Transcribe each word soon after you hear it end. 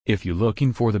If you're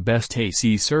looking for the best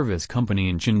AC service company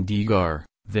in Chandigarh,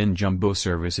 then Jumbo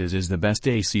Services is the best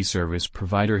AC service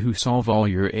provider who solve all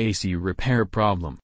your AC repair problem.